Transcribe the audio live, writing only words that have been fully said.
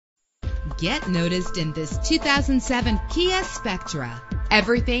Get noticed in this 2007 Kia Spectra.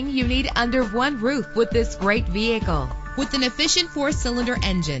 Everything you need under one roof with this great vehicle. With an efficient 4-cylinder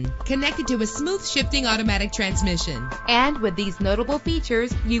engine connected to a smooth shifting automatic transmission. And with these notable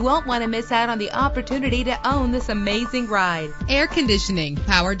features, you won't want to miss out on the opportunity to own this amazing ride. Air conditioning,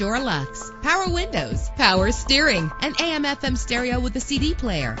 power door locks, power windows, power steering, an AM/FM stereo with a CD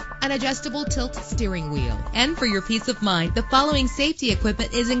player, an adjustable tilt steering wheel. And for your peace of mind, the following safety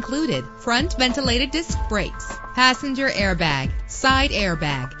equipment is included: front ventilated disc brakes, passenger airbag, side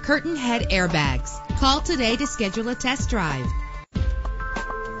airbag, curtain head airbags. Call today to schedule a test drive.